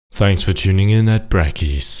Thanks for tuning in at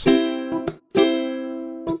Brackies.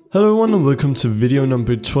 Hello everyone and welcome to video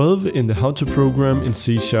number 12 in the How to Program in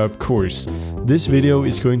C# course. This video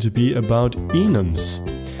is going to be about enums.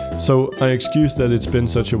 So I excuse that it's been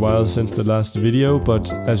such a while since the last video,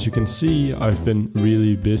 but as you can see I've been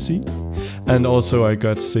really busy. And also I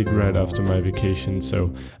got sick right after my vacation,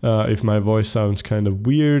 so if my voice sounds kind of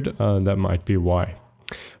weird, that might be why.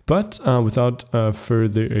 But without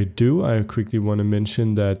further ado, I quickly want to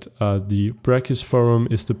mention that the Brackies forum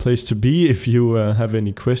is the place to be if you have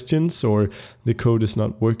any questions or the code is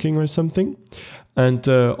not working or something. And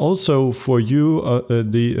also for you,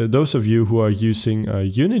 those of you who are using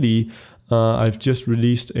Unity, I've just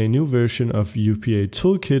released a new version of UPA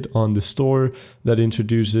Toolkit on the store that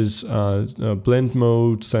introduces blend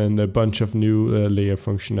modes and a bunch of new layer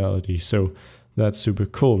functionality. So that's super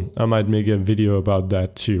cool. I might make a video about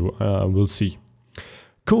that too. We'll see.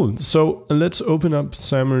 Cool. So let's open up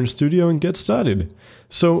Xamarin Studio and get started.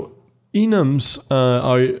 So enums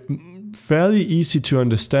are fairly easy to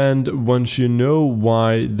understand once you know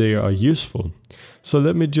why they are useful. So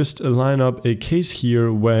let me just line up a case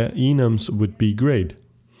here where enums would be great.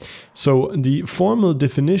 So the formal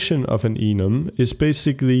definition of an enum is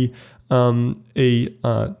basically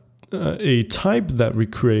a type that we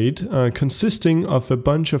create consisting of a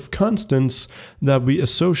bunch of constants that we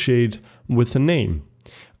associate with a name.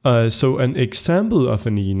 So an example of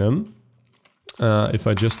an enum, if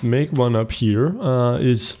I just make one up here,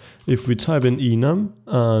 is if we type in enum,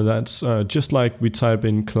 that's just like we type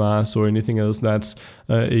in class or anything else, that's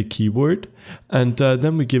a keyword. And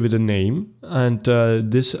then we give it a name. And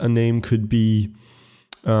this name could be,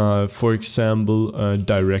 for example,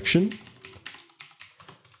 direction.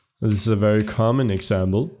 This is a very common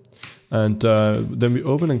example. And then we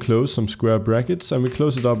open and close some square brackets and we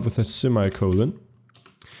close it up with a semicolon.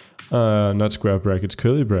 Not square brackets,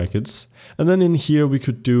 curly brackets. And then in here we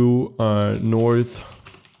could do north,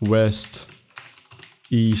 west,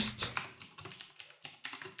 east,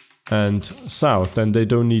 and south. And they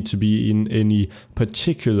don't need to be in any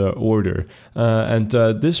particular order. And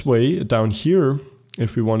this way, down here,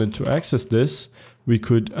 if we wanted to access this, we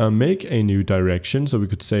could make a new direction. So we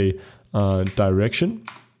could say direction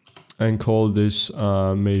and call this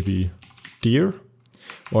maybe deer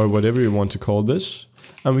or whatever you want to call this.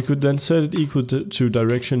 And we could then set it equal to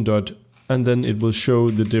direction dot, and then it will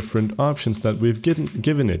show the different options that we've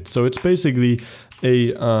given it. So it's basically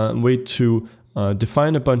a way to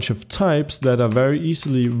define a bunch of types that are very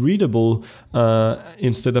easily readable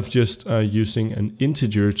instead of just using an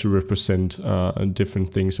integer to represent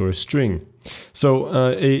different things or a string. So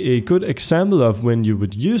a good example of when you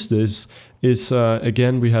would use this is,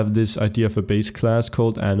 again, we have this idea of a base class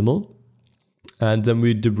called animal. And then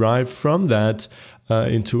we derive from that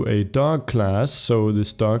into a dog class. So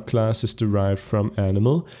this dog class is derived from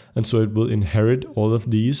animal. And so it will inherit all of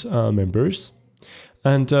these members.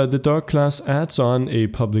 And the dog class adds on a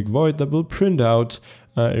public void that will print out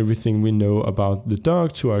everything we know about the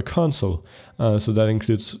dog to our console. So that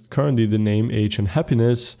includes currently the name, age, and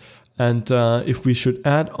happiness. And if we should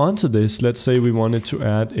add onto this, let's say we wanted to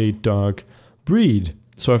add a dog breed.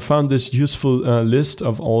 So I found this useful list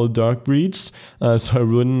of all dog breeds, so I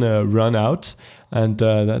wouldn't run out. And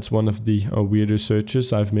that's one of the weirder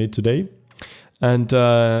searches I've made today. And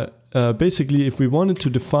basically, if we wanted to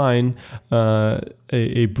define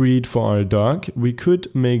a breed for our dog, we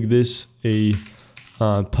could make this a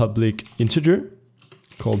public integer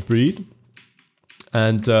called breed.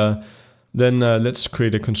 And then let's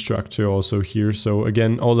create a constructor also here. So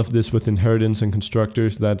again, all of this with inheritance and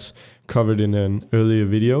constructors, that's covered in an earlier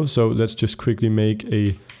video. So let's just quickly make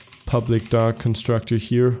a public dog constructor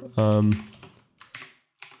here,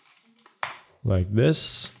 like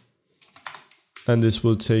this. And this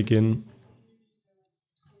will take in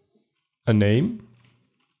a name.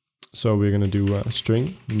 So we're going to do a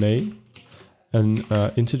string name, an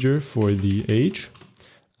integer for the age,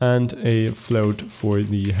 and a float for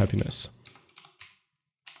the happiness.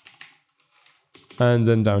 And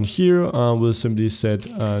then down here, we'll simply set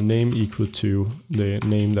name equal to the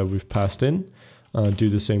name that we've passed in. Do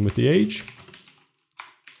the same with the age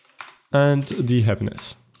and the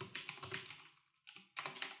happiness.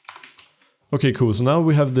 Okay, cool. So now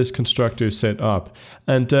we have this constructor set up.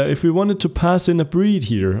 And if we wanted to pass in a breed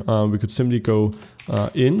here, we could simply go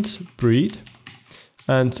int breed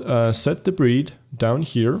and set the breed down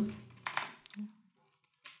here.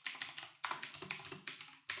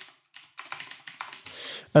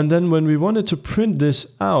 And then when we wanted to print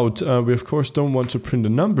this out, we of course don't want to print a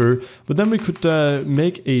number, but then we could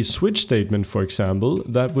make a switch statement, for example,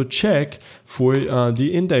 that would check for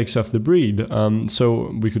the index of the breed.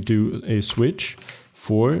 So we could do a switch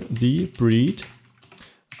for the breed,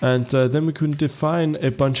 and then we could define a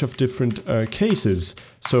bunch of different cases.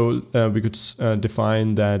 So we could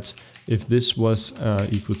define that if this was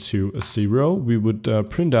equal to 0, we would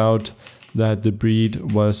print out that the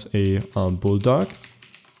breed was a bulldog.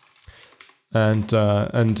 And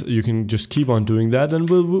you can just keep on doing that, and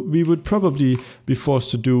we would probably be forced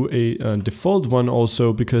to do a default one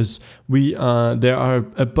also, because there are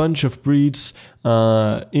a bunch of breeds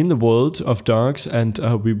in the world of dogs, and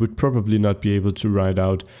we would probably not be able to write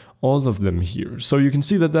out all of them here. So you can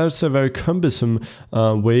see that that's a very cumbersome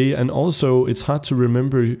way, and also it's hard to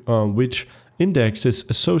remember which index is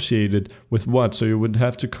associated with what, so you would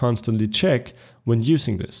have to constantly check when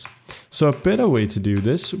using this. So a better way to do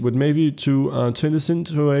this would maybe to turn this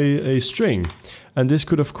into a string, and this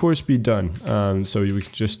could of course be done. So you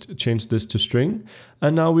would just change this to string,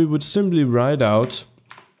 and now we would simply write out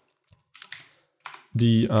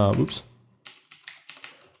the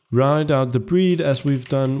write out the breed as we've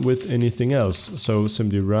done with anything else. So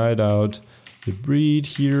simply write out the breed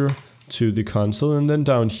here to the console, and then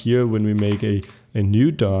down here when we make a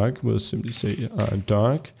new dog, we'll simply say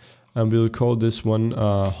dog, and we'll call this one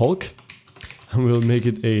Hulk, and we'll make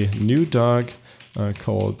it a new dog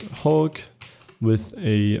called Hulk with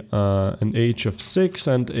an age of 6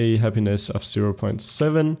 and a happiness of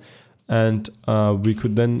 0.7, and we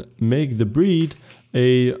could then make the breed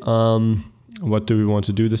a what do we want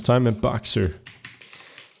to do this time? A boxer,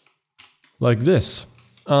 like this.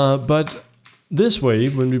 But this way,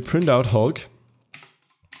 when we print out Hulk,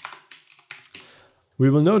 we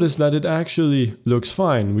will notice that it actually looks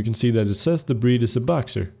fine. We can see that it says the breed is a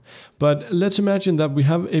boxer. But let's imagine that we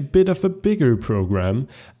have a bit of a bigger program,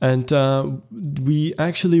 and we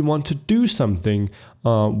actually want to do something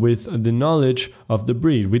with the knowledge of the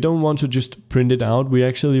breed. We don't want to just print it out. We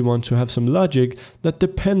actually want to have some logic that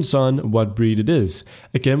depends on what breed it is.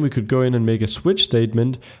 Again, we could go in and make a switch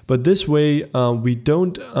statement, but this way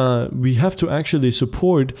we have to actually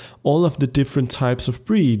support all of the different types of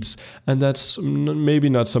breeds, and that's maybe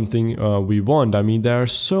not something we want. I mean, there are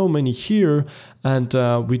so many here, and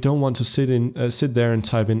we don't want to sit there and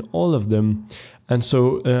type in all of them, and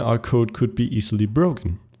so our code could be easily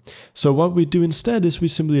broken. So what we do instead is we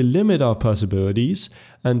simply limit our possibilities,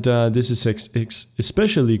 and this is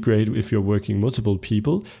especially great if you're working multiple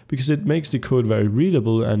people, because it makes the code very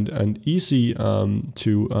readable and easy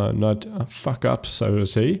to not fuck up, so to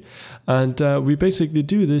say. And we basically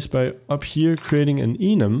do this by up here creating an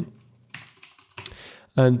enum,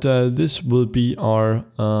 and this will be our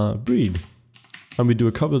breed. And we do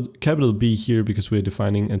a capital B here because we're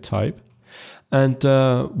defining a type. And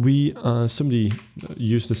we simply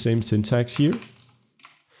use the same syntax here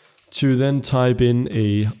to then type in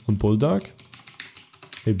a bulldog,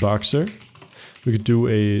 a boxer. We could do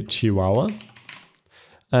a chihuahua.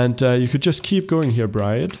 And you could just keep going here,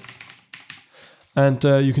 Brian. And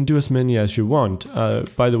you can do as many as you want.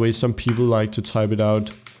 By the way, some people like to type it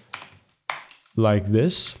out like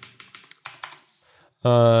this.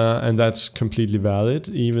 And that's completely valid.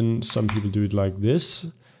 Even some people do it like this.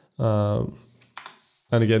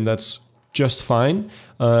 And again, that's just fine.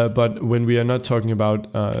 But when we are not talking about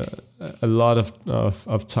a lot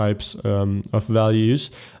of types of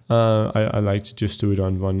values, I like to just do it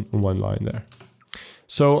on one line there.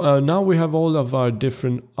 So now we have all of our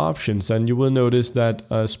different options, and you will notice that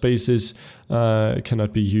spaces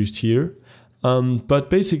cannot be used here. But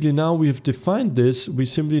basically now we have defined this, we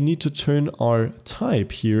simply need to turn our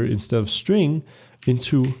type here instead of string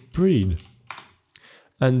into breed.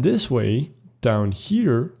 And this way, down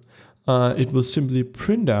here, it will simply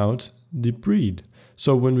print out the breed.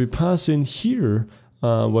 So when we pass in here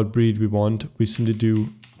what breed we want, we simply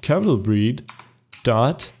do capital breed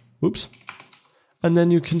dot, whoops, and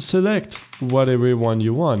then you can select whatever one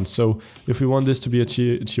you want. So if we want this to be a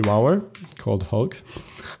chihuahua called Hulk,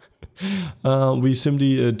 we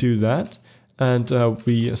simply do that, and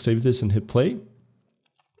we save this and hit play,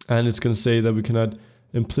 and it's going to say that we cannot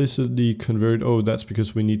implicitly convert. Oh, that's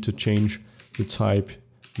because we need to change the type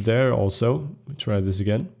there also. Let me try this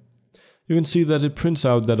again. You can see that it prints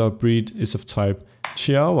out that our breed is of type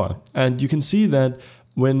Chihuahua, and you can see that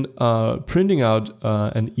when printing out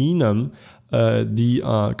an enum,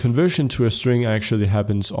 the conversion to a string actually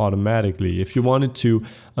happens automatically. If you wanted to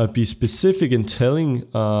be specific in telling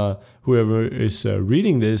whoever is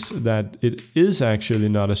reading this that it is actually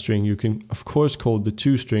not a string, you can of course call the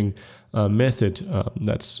toString method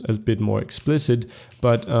that's a bit more explicit,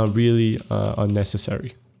 but really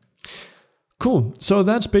unnecessary. Cool, so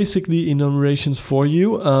that's basically enumerations for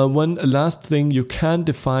you. One last thing, you can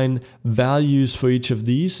define values for each of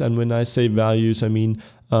these, and when I say values, I mean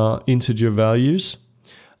integer values,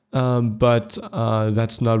 but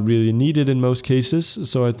that's not really needed in most cases,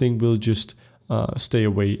 so I think we'll just stay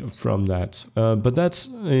away from that. But that's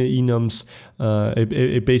enums,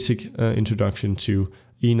 a basic introduction to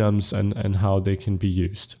enums and how they can be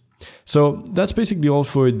used. So that's basically all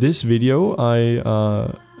for this video. I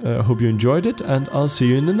hope you enjoyed it, and I'll see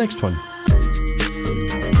you in the next one.